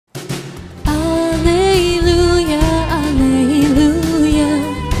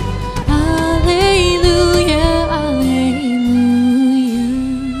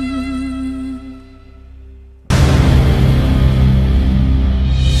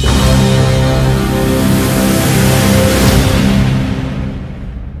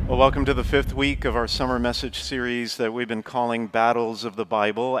Welcome to the fifth week of our summer message series that we've been calling Battles of the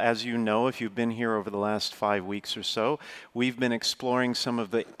Bible. As you know, if you've been here over the last 5 weeks or so, we've been exploring some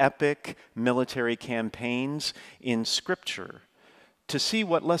of the epic military campaigns in Scripture to see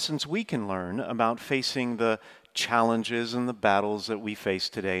what lessons we can learn about facing the challenges and the battles that we face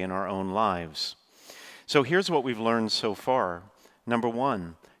today in our own lives. So here's what we've learned so far. Number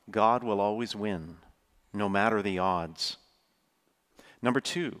one, God will always win, no matter the odds. Number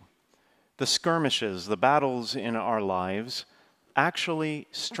two, the skirmishes, the battles in our lives actually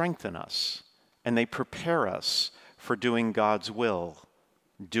strengthen us, and they prepare us for doing God's will,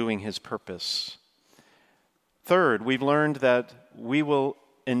 doing His purpose. Third, we've learned that we will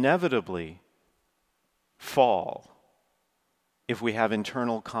inevitably fall if we have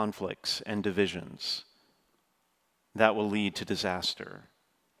internal conflicts and divisions. That will lead to disaster.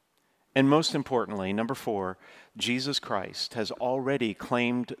 And most importantly, number four, Jesus Christ has already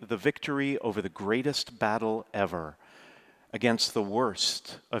claimed the victory over the greatest battle ever against the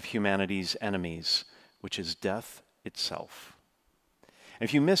worst of humanity's enemies, which is death itself.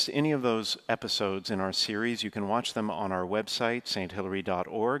 If you missed any of those episodes in our series, you can watch them on our website,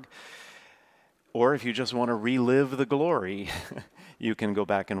 sthilary.org. Or if you just want to relive the glory, you can go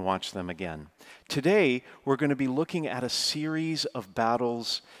back and watch them again. Today, we're going to be looking at a series of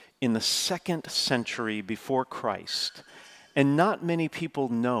battles in the 2nd century before Christ. And not many people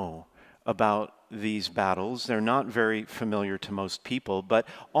know about these battles. They're not very familiar to most people, but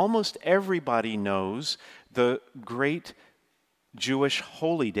almost everybody knows the great Jewish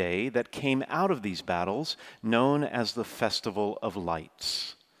holy day that came out of these battles, known as the Festival of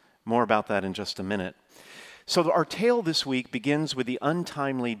Lights. More about that in just a minute. So our tale this week begins with the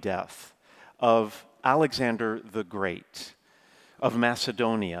untimely death of Alexander the Great of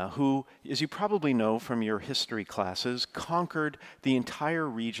Macedonia, who, as you probably know from your history classes, conquered the entire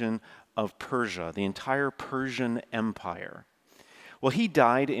region of Persia, the entire Persian Empire. Well, he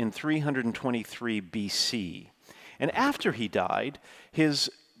died in 323 BC. And after he died,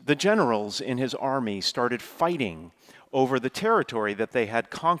 the generals in his army started fighting over the territory that they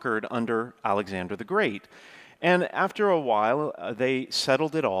had conquered under Alexander the Great. And after a while, they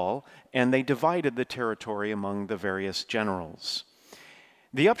settled it all, and they divided the territory among the various generals.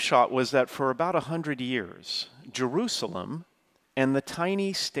 The upshot was that for about 100 years, Jerusalem and the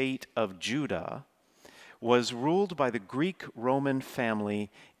tiny state of Judah was ruled by the Greek-Roman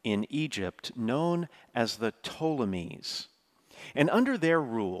family in Egypt known as the Ptolemies. And under their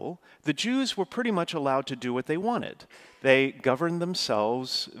rule, the Jews were pretty much allowed to do what they wanted. They governed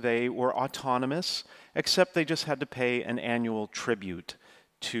themselves, they were autonomous, except they just had to pay an annual tribute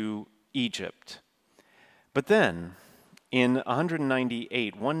to Egypt. But then, in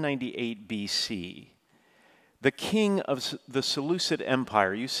 198 BC, the king of the Seleucid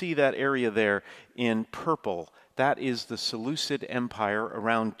Empire, you see that area there in purple, that is the Seleucid Empire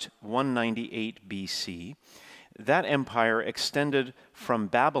around 198 BC. That empire extended from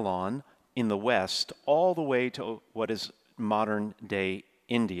Babylon in the west all the way to what is modern-day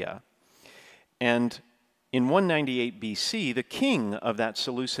India. And in 198 BC, the king of that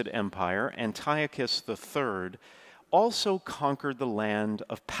Seleucid Empire, Antiochus III, also conquered the land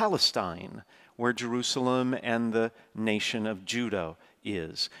of Palestine, where Jerusalem and the nation of Judah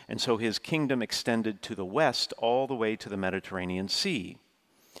is. And so his kingdom extended to the west all the way to the Mediterranean Sea.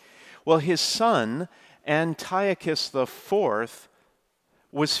 Well, his son, Antiochus IV,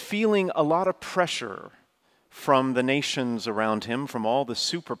 was feeling a lot of pressure from the nations around him, from all the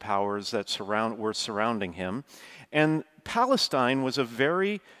superpowers that were surrounding him. And Palestine was a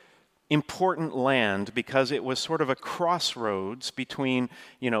very important land because it was sort of a crossroads between,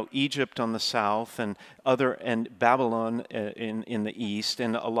 Egypt on the south and Babylon in the east,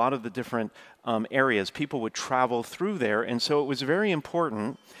 and a lot of the different areas. People would travel through there, and so it was very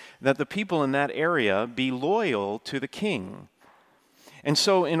important that the people in that area be loyal to the king. And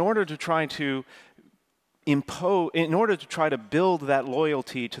so in order to try to build that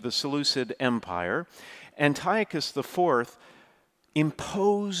loyalty to the Seleucid Empire, Antiochus IV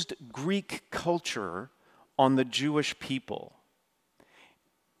imposed Greek culture on the Jewish people.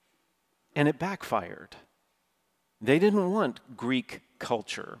 And it backfired. They didn't want Greek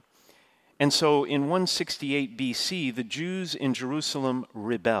culture. And so in 168 BC, the Jews in Jerusalem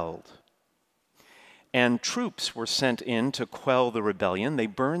rebelled. And troops were sent in to quell the rebellion. They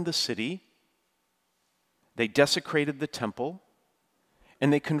burned the city, they desecrated the temple,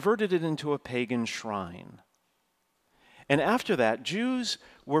 and they converted it into a pagan shrine. And after that, Jews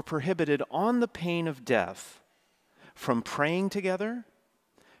were prohibited on the pain of death from praying together,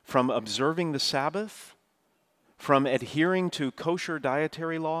 from observing the Sabbath, from adhering to kosher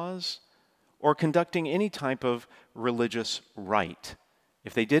dietary laws or conducting any type of religious rite.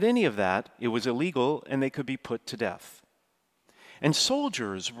 If they did any of that, it was illegal and they could be put to death. And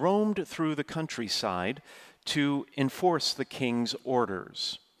soldiers roamed through the countryside to enforce the king's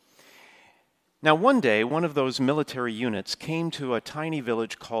orders. Now, one day, one of those military units came to a tiny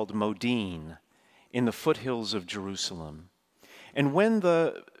village called Modin in the foothills of Jerusalem. And when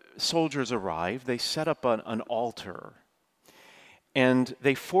the soldiers arrived, they set up an altar. And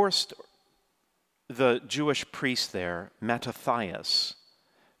they forced the Jewish priest there, Mattathias,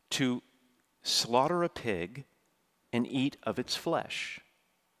 to slaughter a pig and eat of its flesh.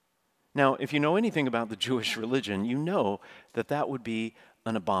 Now, if you know anything about the Jewish religion, you know that that would be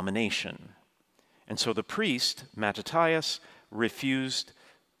an abomination. And so the priest, Mattathias, refused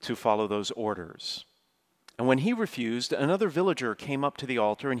to follow those orders. And when he refused, another villager came up to the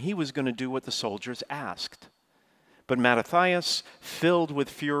altar and he was going to do what the soldiers asked. But Mattathias, filled with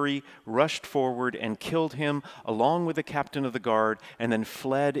fury, rushed forward and killed him along with the captain of the guard and then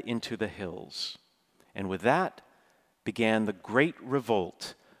fled into the hills. And with that began the great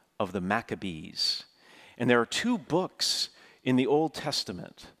revolt of the Maccabees. And there are two books in the Old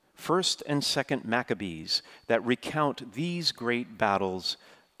Testament, 1st and 2nd Maccabees, that recount these great battles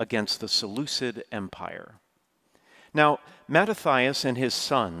against the Seleucid Empire. Now, Mattathias and his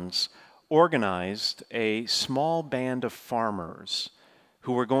sons organized a small band of farmers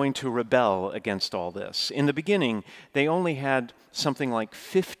who were going to rebel against all this. In the beginning, they only had something like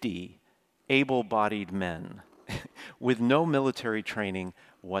 50 able-bodied men with no military training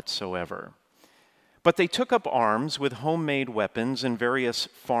whatsoever. But they took up arms with homemade weapons and various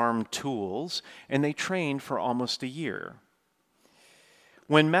farm tools, and they trained for almost a year.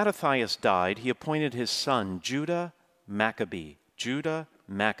 When Mattathias died, he appointed his son, Judah Maccabee,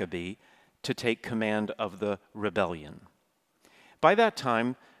 to take command of the rebellion. By that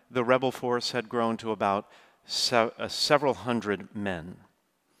time, the rebel force had grown to about several hundred men.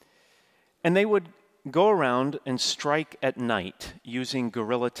 And they would go around and strike at night using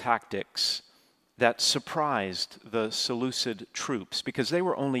guerrilla tactics that surprised the Seleucid troops because they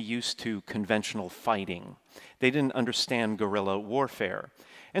were only used to conventional fighting. They didn't understand guerrilla warfare.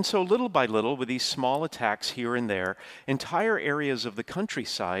 And so little by little, with these small attacks here and there, entire areas of the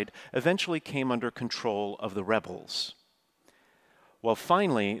countryside eventually came under control of the rebels. Well,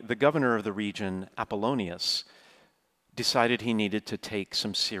 finally, the governor of the region, Apollonius, decided he needed to take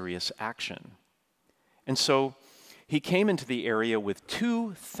some serious action. And so he came into the area with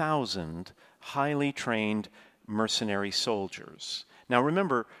 2,000 highly trained mercenary soldiers. Now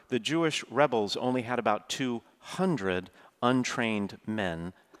remember, the Jewish rebels only had about 200 untrained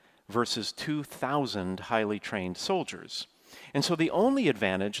men versus 2,000 highly trained soldiers. And so the only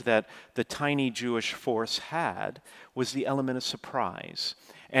advantage that the tiny Jewish force had was the element of surprise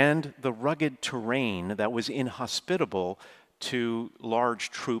and the rugged terrain that was inhospitable to large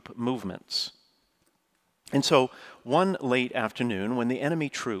troop movements. And so one late afternoon, when the enemy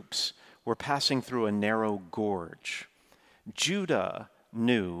troops were passing through a narrow gorge, Judah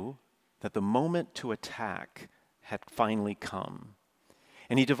knew that the moment to attack had finally come.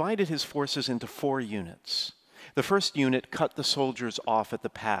 And he divided his forces into 4 units. The first unit cut the soldiers off at the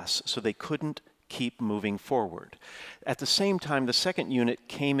pass so they couldn't keep moving forward. At the same time, the second unit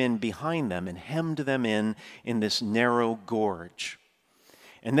came in behind them and hemmed them in this narrow gorge.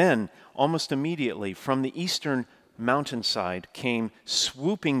 And then, almost immediately, from the eastern mountainside came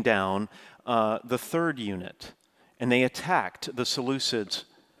swooping down the third unit. And they attacked the Seleucids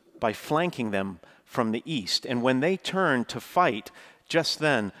by flanking them from the east. And when they turned to fight, just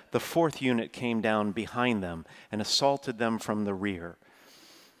then the fourth unit came down behind them and assaulted them from the rear.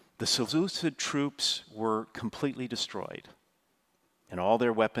 The Seleucid troops were completely destroyed, and all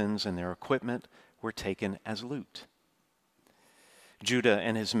their weapons and their equipment were taken as loot. Judah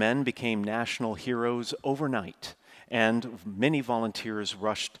and his men became national heroes overnight, and many volunteers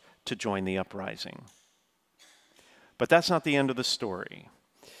rushed to join the uprising. But that's not the end of the story.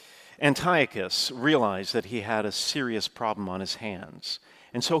 Antiochus realized that he had a serious problem on his hands,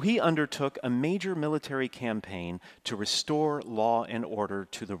 and so he undertook a major military campaign to restore law and order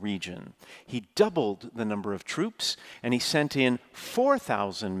to the region. He doubled the number of troops, and he sent in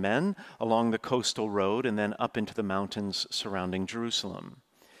 4,000 men along the coastal road and then up into the mountains surrounding Jerusalem.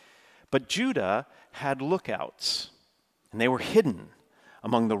 But Judah had lookouts, and they were hidden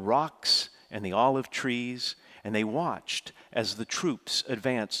among the rocks and the olive trees, and they watched as the troops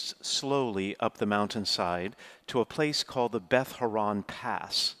advanced slowly up the mountainside to a place called the Beth Horon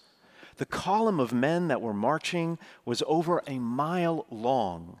Pass. The column of men that were marching was over a mile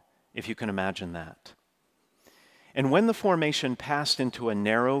long, if you can imagine that. And when the formation passed into a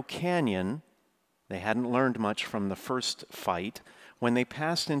narrow canyon, they hadn't learned much from the first fight. When they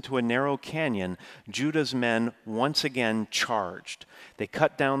passed into a narrow canyon, Judah's men once again charged. They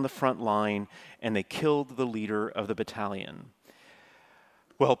cut down the front line and they killed the leader of the battalion.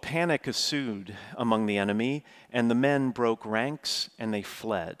 Well, panic ensued among the enemy, and the men broke ranks and they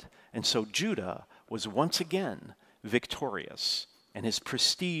fled. And so Judah was once again victorious, and his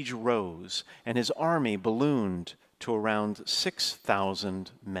prestige rose, and his army ballooned to around 6,000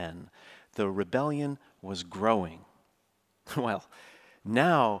 men. The rebellion was growing. Well,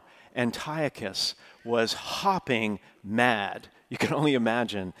 now Antiochus was hopping mad. You can only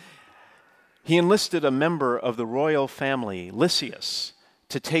imagine. He enlisted a member of the royal family, Lysias,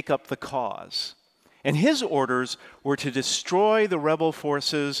 to take up the cause. And his orders were to destroy the rebel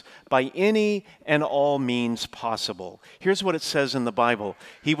forces by any and all means possible. Here's what it says in the Bible.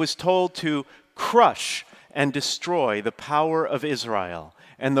 He was told to crush and destroy the power of Israel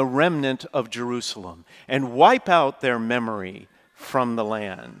and the remnant of Jerusalem and wipe out their memory from the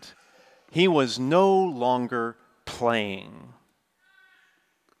land. He was no longer playing.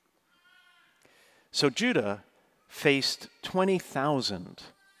 So Judah faced 20,000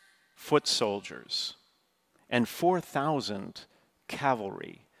 foot soldiers and 4,000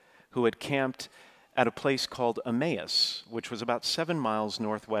 cavalry who had camped at a place called Emmaus, which was about 7 miles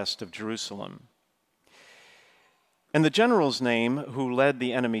northwest of Jerusalem. And the general's name who led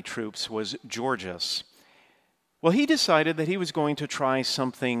the enemy troops was Georgius. Well, he decided that he was going to try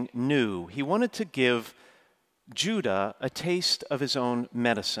something new. He wanted to give Judah a taste of his own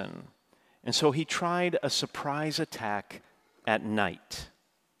medicine. And so he tried a surprise attack at night.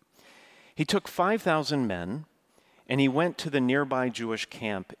 He took 5,000 men, and he went to the nearby Jewish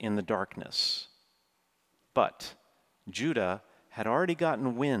camp in the darkness. But Judah had already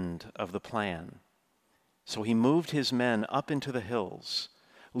gotten wind of the plan. So he moved his men up into the hills,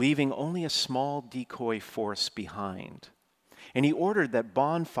 leaving only a small decoy force behind. And he ordered that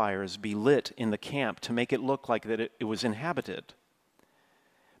bonfires be lit in the camp to make it look like that it was inhabited.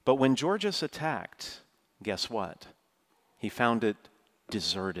 But when Georgius attacked, guess what? He found it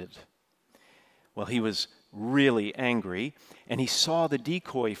deserted. Well, he was really angry, and he saw the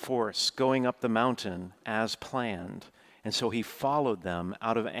decoy force going up the mountain as planned. And so he followed them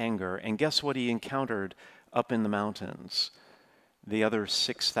out of anger. And guess what he encountered up in the mountains? The other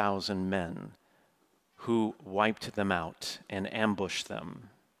 6,000 men who wiped them out and ambushed them.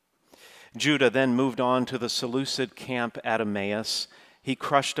 Judah then moved on to the Seleucid camp at Emmaus. He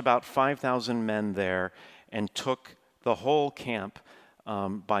crushed about 5,000 men there and took the whole camp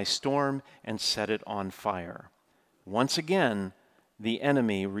by storm and set it on fire. Once again, the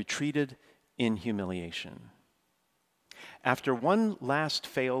enemy retreated in humiliation. After one last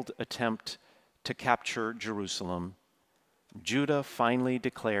failed attempt to capture Jerusalem, Judah finally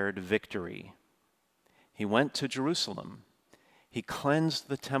declared victory. He went to Jerusalem. He cleansed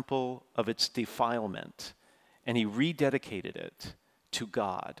the temple of its defilement, and he rededicated it to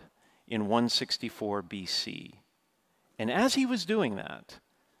God in 164 BC. And as he was doing that,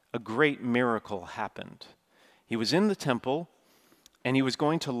 a great miracle happened. He was in the temple, and he was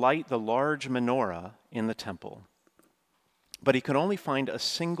going to light the large menorah in the temple. But he could only find a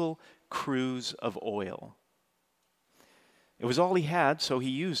single cruse of oil. It was all he had, so he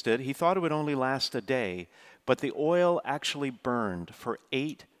used it. He thought it would only last a day, but the oil actually burned for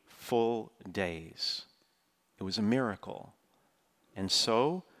 8 full days. It was a miracle. And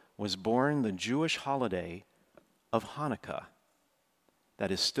so was born the Jewish holiday of Hanukkah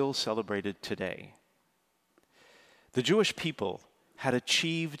that is still celebrated today. The Jewish people had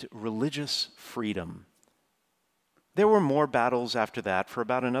achieved religious freedom. There were more battles after that for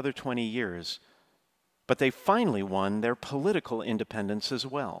about another 20 years, but they finally won their political independence as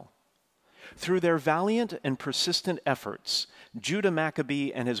well. Through their valiant and persistent efforts, Judah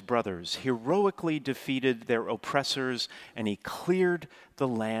Maccabee and his brothers heroically defeated their oppressors, and he cleared the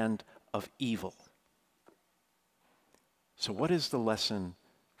land of evil. So what is the lesson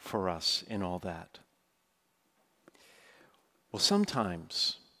for us in all that? Well,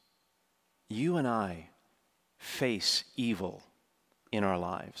 sometimes you and I face evil in our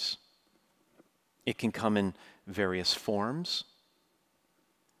lives. It can come in various forms.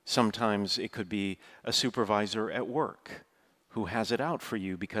 Sometimes it could be a supervisor at work who has it out for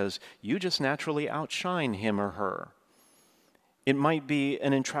you because you just naturally outshine him or her. It might be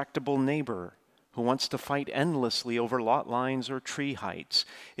an intractable neighbor who wants to fight endlessly over lot lines or tree heights.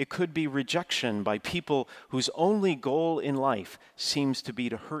 It could be rejection by people whose only goal in life seems to be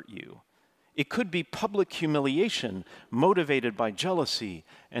to hurt you. It could be public humiliation motivated by jealousy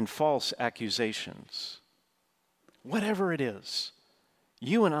and false accusations. whatever it is,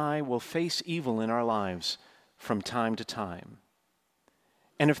 you and I will face evil in our lives from time to time.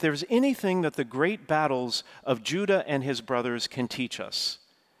 And if there's anything that the great battles of Judah and his brothers can teach us,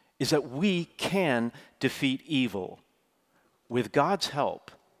 is that we can defeat evil with God's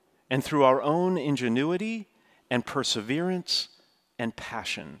help and through our own ingenuity and perseverance and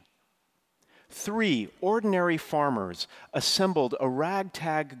passion. 3 ordinary farmers assembled a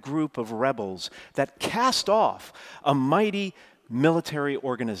ragtag group of rebels that cast off a mighty military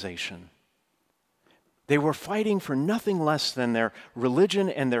organization. They were fighting for nothing less than their religion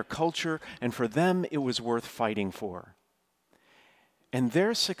and their culture, and for them it was worth fighting for. And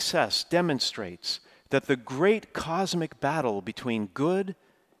their success demonstrates that the great cosmic battle between good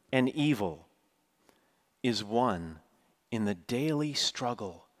and evil is won in the daily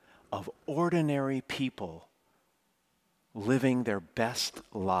struggle of ordinary people living their best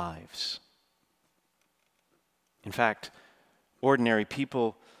lives. In fact, ordinary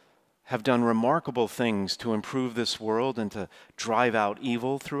people have done remarkable things to improve this world and to drive out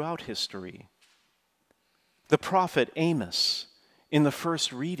evil throughout history. The prophet Amos, in the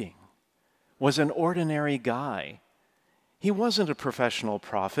first reading, was an ordinary guy. He wasn't a professional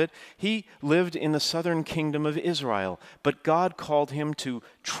prophet. He lived in the southern kingdom of Israel, but God called him to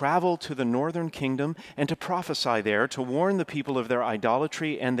travel to the northern kingdom and to prophesy there, to warn the people of their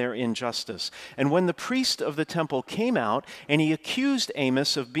idolatry and their injustice. And when the priest of the temple came out and he accused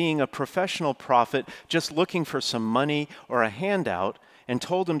Amos of being a professional prophet just looking for some money or a handout and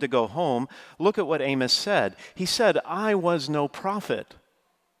told him to go home, look at what Amos said. He said, "I was no prophet.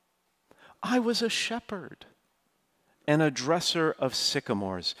 I was a shepherd and a dresser of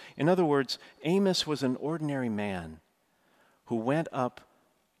sycamores." In other words, Amos was an ordinary man who went up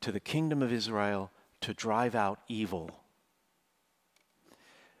to the kingdom of Israel to drive out evil.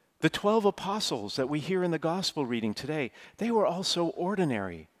 The 12 apostles that we hear in the gospel reading today, they were also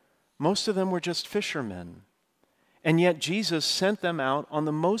ordinary. Most of them were just fishermen. And yet Jesus sent them out on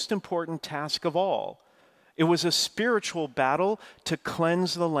the most important task of all. It was a spiritual battle to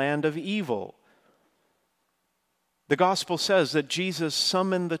cleanse the land of evil. The gospel says that Jesus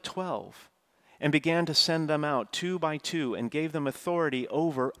summoned the 12 and began to send them out 2 by 2 and gave them authority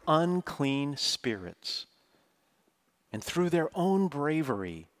over unclean spirits. And through their own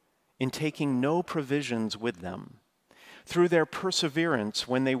bravery in taking no provisions with them, through their perseverance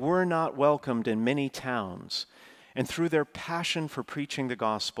when they were not welcomed in many towns, and through their passion for preaching the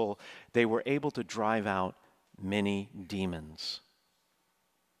gospel, they were able to drive out many demons.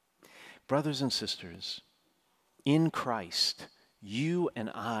 Brothers and sisters, in Christ, you and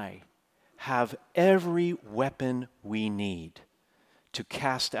I have every weapon we need to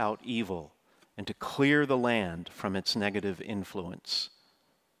cast out evil and to clear the land from its negative influence.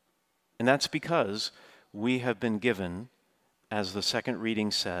 And that's because we have been given, as the second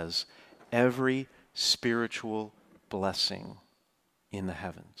reading says, every spiritual blessing in the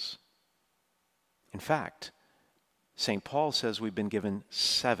heavens. In fact, St. Paul says we've been given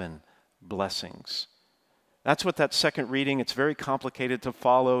 7 blessings. That's what that second reading, it's very complicated to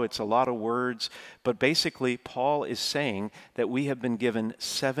follow, it's a lot of words, but basically Paul is saying that we have been given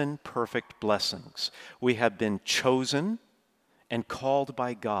 7 perfect blessings. We have been chosen and called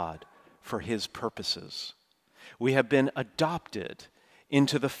by God for his purposes. We have been adopted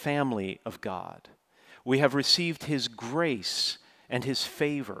into the family of God. We have received his grace and his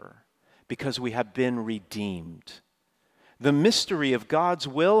favor because we have been redeemed. The mystery of God's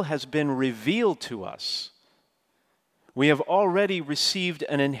will has been revealed to us. We have already received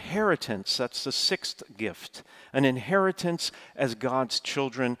an inheritance, that's the 6th gift, an inheritance as God's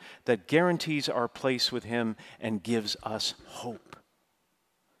children that guarantees our place with him and gives us hope.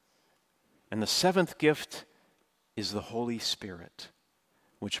 And the 7th gift is the Holy Spirit,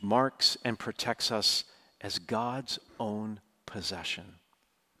 which marks and protects us as God's own possession.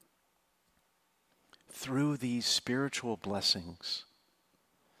 Through these spiritual blessings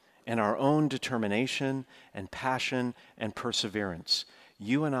and our own determination and passion and perseverance,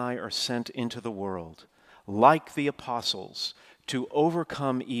 you and I are sent into the world, like the apostles, to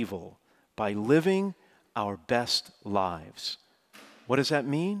overcome evil by living our best lives. What does that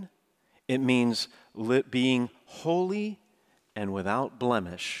mean? It means being holy and without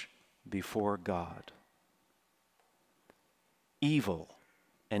blemish before God. Evil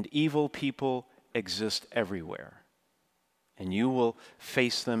and evil people exist everywhere, and you will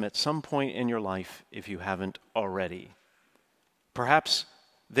face them at some point in your life if you haven't already. Perhaps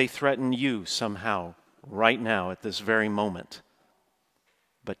they threaten you somehow right now at this very moment.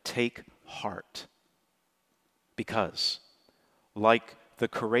 But take heart, because like the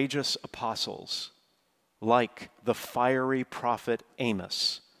courageous apostles, like the fiery prophet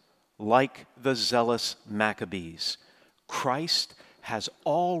Amos, like the zealous Maccabees, Christ has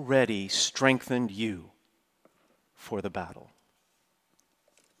already strengthened you for the battle.